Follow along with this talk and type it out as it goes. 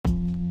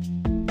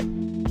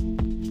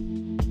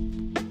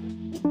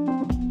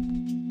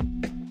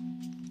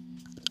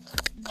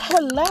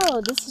Hello,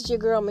 this is your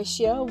girl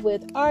Michelle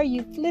with Are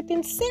You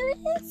Flipping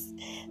Serious?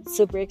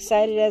 Super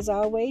excited as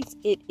always.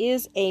 It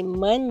is a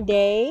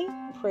Monday.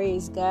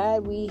 Praise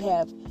God. We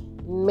have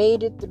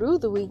made it through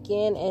the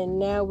weekend and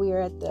now we are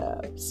at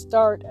the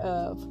start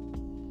of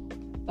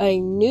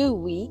a new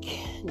week,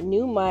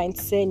 new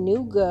mindset,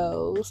 new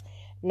goals.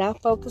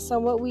 Not focus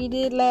on what we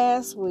did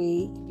last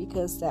week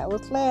because that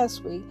was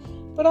last week,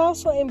 but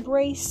also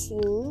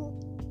embracing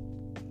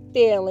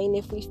failing.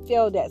 If we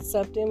failed at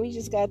something, we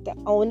just got to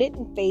own it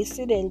and face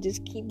it and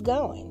just keep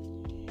going.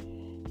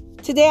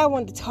 Today I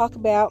want to talk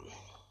about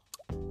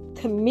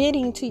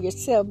committing to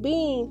yourself,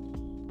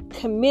 being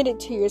committed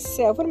to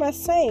yourself. What am I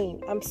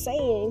saying? I'm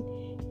saying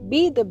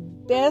be the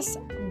best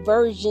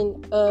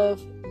version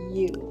of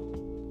you.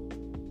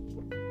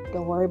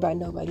 Don't worry about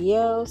nobody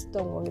else.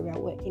 Don't worry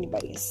about what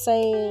anybody is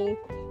saying,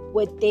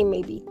 what they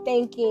may be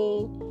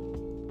thinking.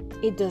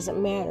 It doesn't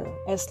matter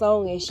as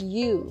long as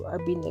you are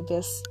being the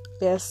best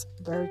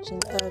version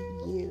of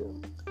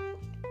you.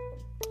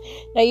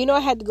 Now, I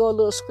had to go a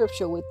little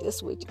scripture with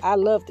this, which I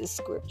love this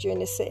scripture,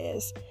 and it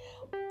says,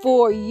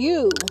 "For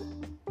you,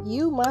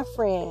 my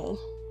friend,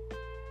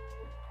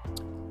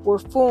 were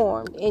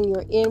formed in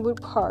your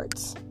inward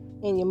parts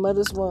in your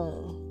mother's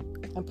womb."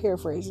 I'm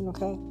paraphrasing,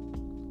 okay?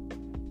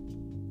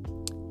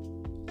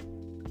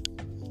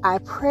 "I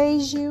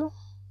praise you,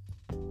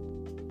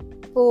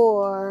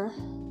 for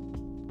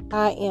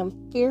I am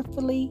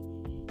fearfully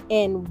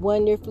and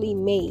wonderfully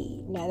made."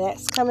 Now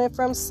that's coming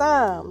from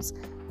Psalms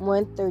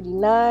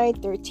 139,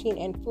 13,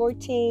 and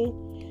 14.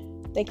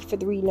 Thank you for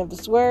the reading of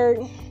this word.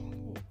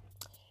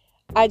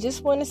 I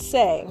just want to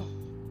say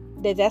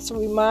that that's a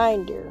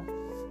reminder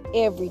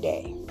every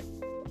day.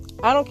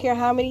 I don't care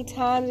how many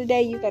times a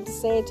day you got to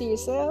say it to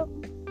yourself.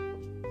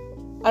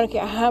 I don't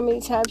care how many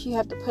times you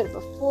have to put it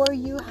before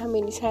you, how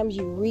many times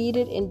you read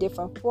it in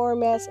different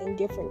formats and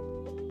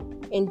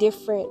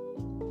different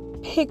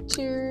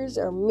pictures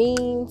or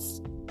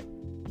memes.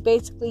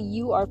 Basically,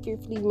 you are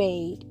fearfully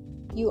made.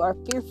 You are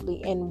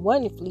fearfully and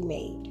wonderfully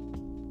made.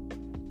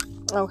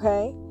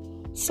 Okay?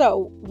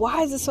 So,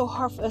 why is it so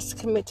hard for us to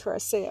commit to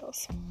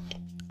ourselves?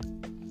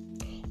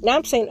 Now,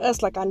 I'm saying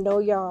us like I know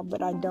y'all,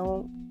 but I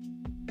don't.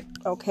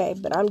 Okay?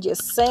 But I'm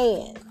just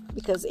saying,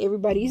 because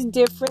everybody's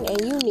different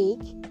and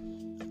unique.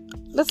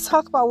 Let's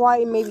talk about why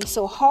it may be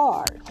so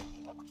hard.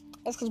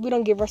 That's because we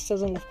don't give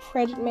ourselves enough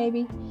credit,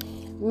 maybe.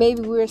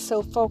 Maybe we're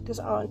so focused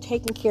on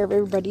taking care of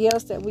everybody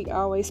else that we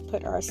always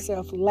put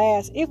ourselves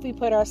last. If we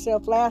put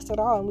ourselves last at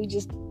all, and we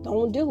just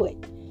don't do it.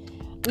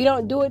 We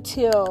don't do it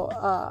till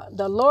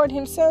the Lord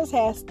himself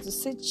has to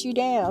sit you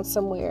down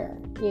somewhere,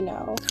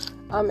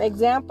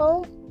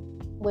 Example,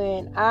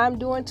 when I'm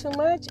doing too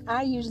much,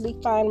 I usually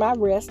find my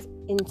rest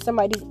in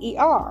somebody's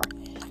ER.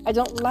 I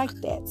don't like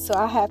that. So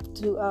I have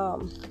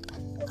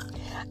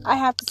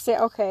to say,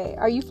 okay,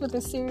 are you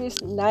flipping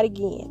serious? Not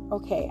again.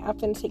 Okay, I'm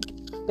going to take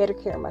better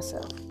care of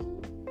myself.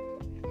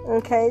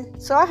 Okay,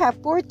 so I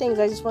have 4 things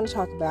I just want to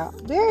talk about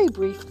very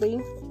briefly.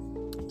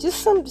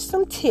 Just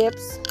some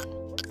tips.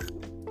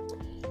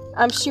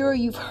 I'm sure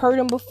you've heard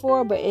them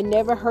before, but it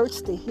never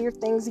hurts to hear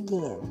things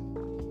again.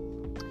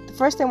 The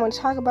first thing I want to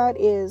talk about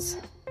is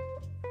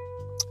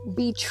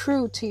be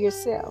true to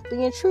yourself.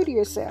 Being true to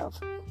yourself.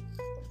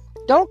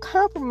 Don't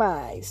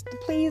compromise to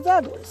please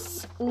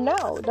others.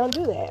 No, don't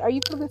do that. Are you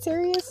flipping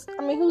serious?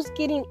 I mean, who's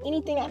getting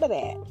anything out of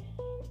that?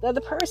 The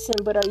other person,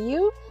 but are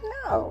you?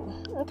 No.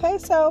 Okay,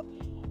 so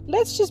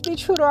let's just be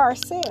true to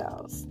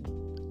ourselves.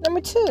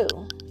 Number 2,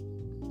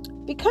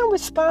 become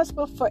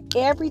responsible for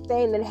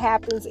everything that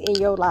happens in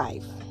your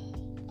life.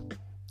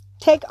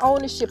 Take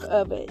ownership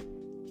of it.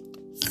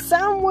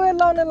 Somewhere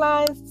along the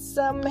line,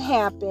 something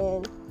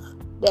happened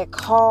that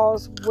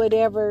caused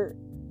whatever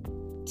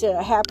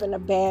to happen a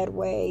bad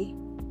way.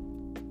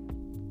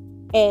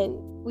 And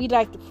we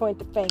like to point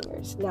the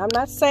fingers. Now, I'm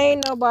not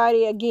saying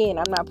nobody, again,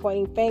 I'm not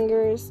pointing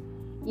fingers.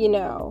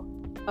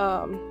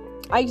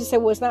 I used to say,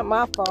 well, it's not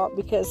my fault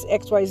because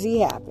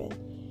XYZ happened.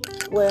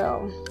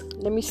 Well,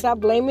 let me stop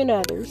blaming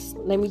others.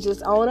 Let me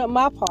just own up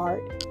my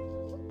part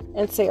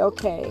and say,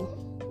 okay,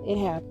 it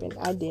happened.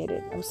 I did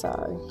it. I'm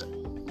sorry.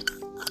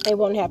 It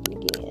won't happen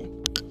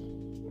again.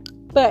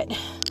 But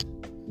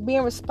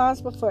being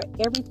responsible for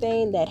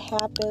everything that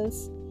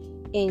happens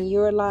in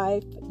your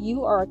life,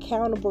 you are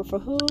accountable for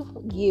who?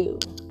 You.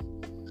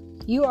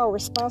 You are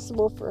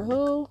responsible for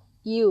who?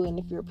 You. And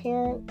if you're a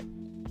parent,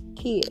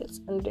 kids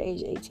under the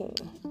age of 18.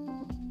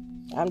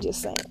 I'm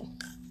just saying.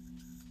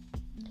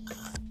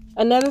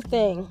 Another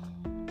thing,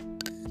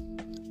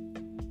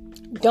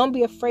 don't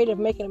be afraid of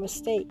making a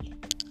mistake.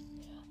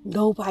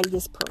 Nobody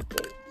is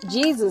perfect.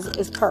 Jesus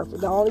is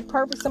perfect. The only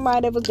perfect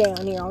somebody that was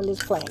down here on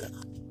this planet.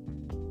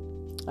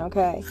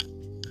 Okay?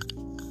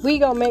 We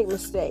gonna make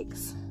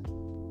mistakes.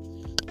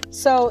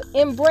 So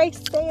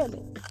embrace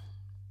failing.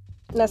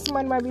 Now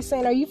somebody might be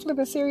saying, are you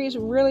flipping serious?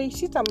 Really?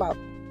 She's talking about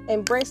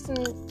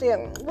embracing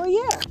failing. Well,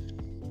 yeah.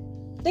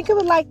 Think of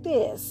it like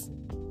this.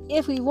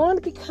 If we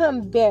want to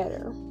become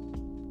better,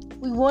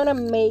 we will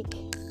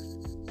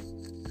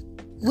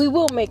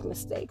make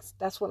mistakes.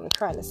 That's what I'm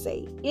trying to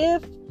say.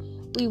 If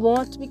We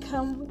want to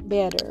become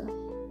better,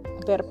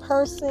 a better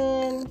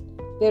person,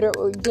 better at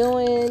what we're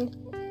doing.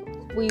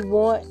 We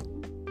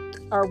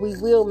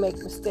will make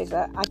mistakes.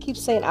 I keep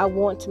saying I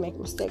want to make a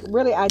mistake.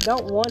 Really, I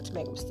don't want to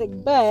make a mistake,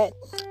 but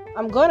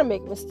I'm going to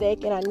make a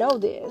mistake, and I know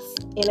this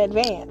in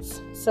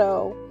advance.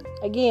 So,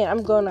 again,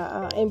 I'm going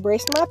to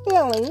embrace my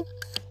failing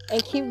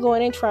and keep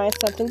going and trying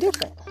something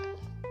different.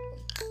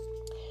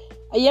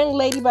 A young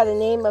lady by the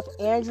name of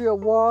Andrea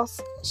Walsh,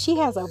 she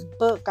has a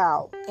book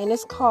out, and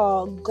it's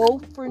called Go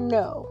for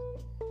No.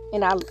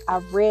 And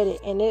I've read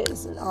it, and it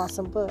is an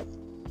awesome book.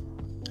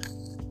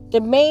 The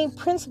main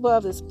principle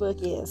of this book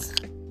is,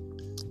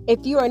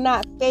 if you are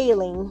not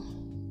failing,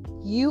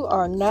 you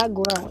are not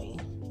growing.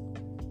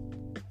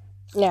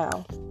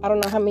 Now, I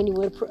don't know how many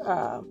would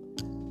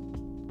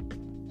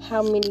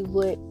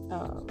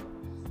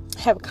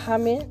have a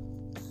comment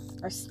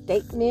or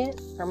statement,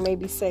 or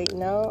maybe say,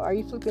 no, are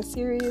you flipping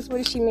serious? What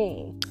does she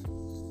mean?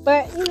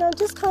 But,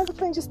 just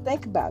contemplate, just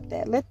think about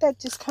that. Let that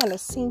just kind of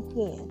sink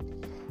in.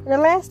 And the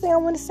last thing I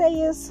want to say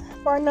is,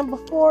 for our number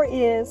 4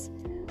 is,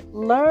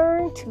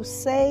 learn to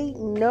say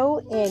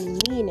no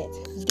and mean it.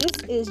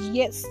 This is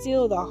yet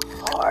still the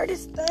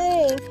hardest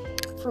thing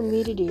for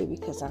me to do,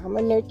 because I'm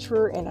a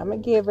nurturer and I'm a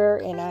giver,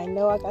 and I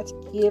know I got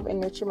to give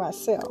and nurture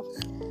myself.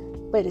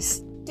 But it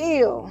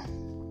still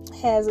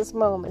has its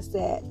moments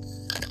that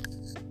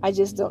I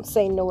just don't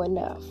say no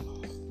enough.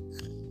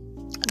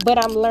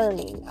 But I'm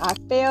learning. I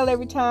fail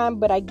every time,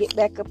 but I get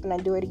back up and I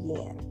do it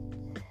again.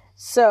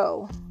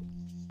 So,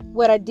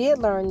 what I did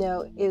learn,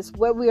 though, is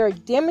what we are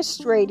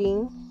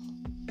demonstrating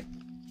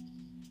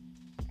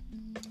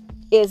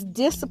is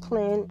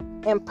discipline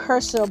and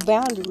personal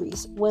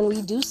boundaries when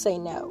we do say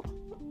no.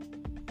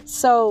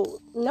 So,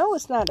 no,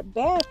 it's not a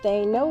bad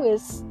thing. No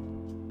is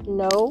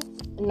no,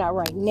 not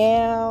right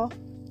now.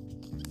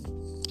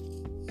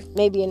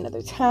 Maybe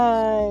another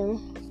time.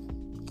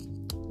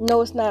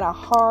 No, it's not a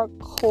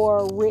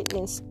hardcore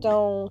written in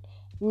stone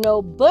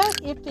no, but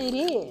if it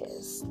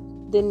is,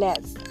 then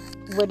that's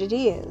what it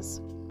is.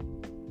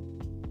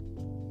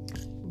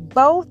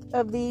 Both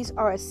of these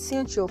are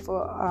essential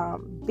for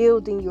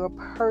building your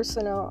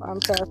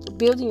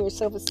building your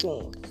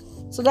self-esteem.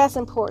 So that's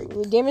important.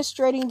 You're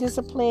demonstrating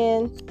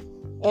discipline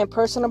and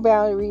personal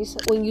boundaries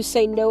when you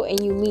say no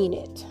and you mean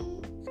it.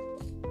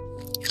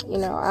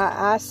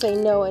 I say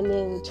no and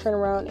then turn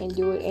around and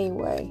do it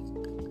anyway.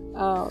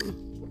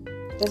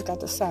 That's got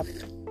to stop.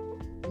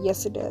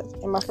 Yes, it does.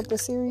 Am I flipping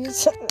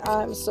serious?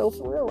 I'm so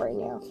for real right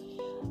now.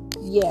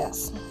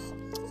 Yes.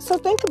 So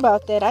think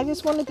about that. I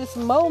just wanted this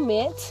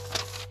moment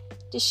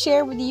to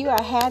share with you.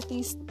 I had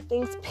these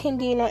things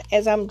pending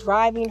as I'm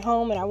driving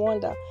home, and I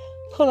wanted to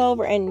pull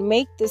over and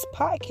make this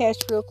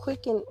podcast real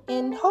quick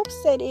in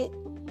hopes that it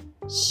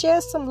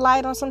sheds some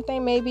light on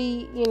something.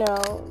 Maybe,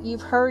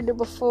 you've heard it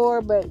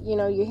before, but,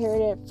 you're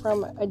hearing it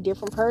from a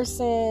different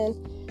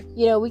person.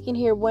 We can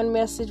hear one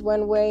message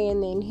one way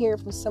and then hear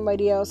it from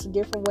somebody else a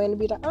different way and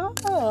be like,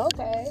 oh,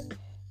 okay.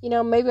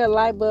 Maybe a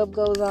light bulb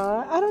goes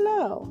on. I don't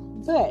know.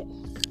 But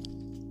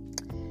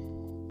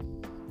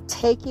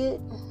take it.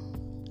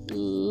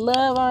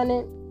 Love on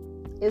it.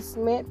 It's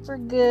meant for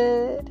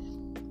good.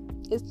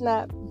 It's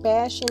not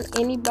bashing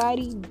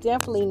anybody.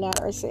 Definitely not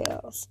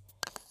ourselves.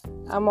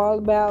 I'm all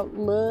about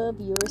love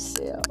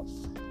yourself.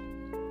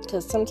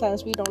 Because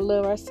sometimes we don't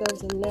love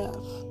ourselves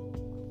enough.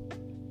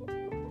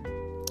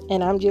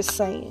 And I'm just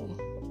saying,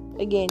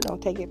 again,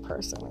 don't take it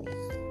personally.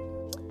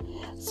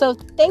 So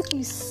thank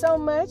you so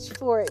much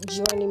for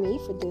joining me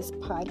for this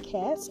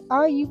podcast.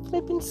 Are you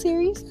flipping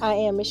serious? I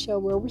am Michelle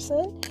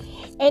Wilberson.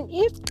 And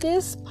if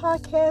this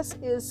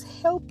podcast is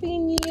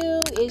helping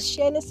you, is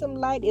shedding some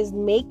light, is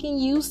making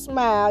you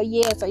smile,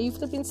 yes, are you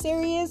flipping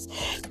serious?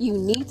 You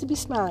need to be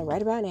smiling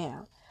right about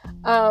now.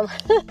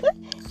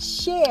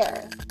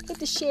 Share, hit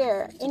the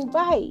share,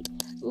 invite,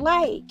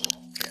 like.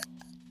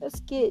 Let's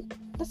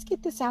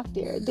get this out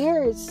there.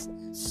 There is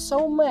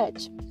so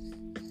much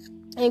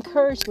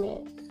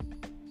encouragement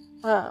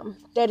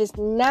that is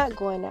not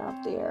going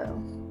out there.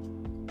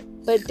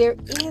 But there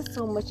is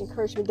so much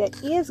encouragement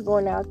that is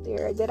going out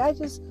there that I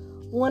just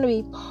want to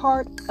be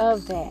part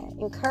of that.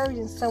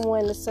 Encouraging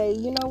someone to say,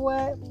 you know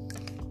what?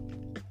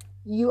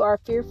 You are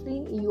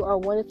fearfully, you are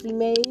wonderfully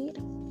made.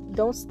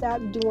 Don't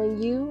stop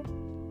doing you.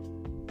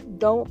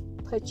 Don't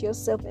put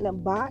yourself in a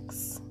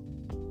box.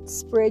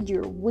 Spread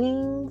your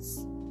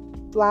wings.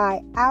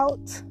 Fly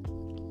out.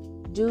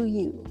 Do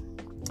you.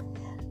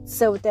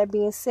 So with that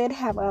being said,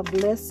 have a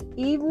blessed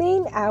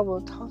evening. I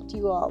will talk to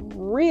you all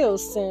real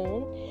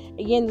soon.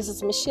 Again, this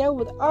is Michelle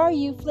with Are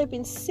You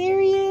Flipping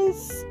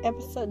Serious?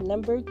 Episode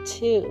number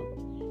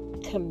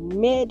 2.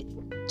 Commit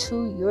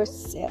to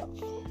yourself.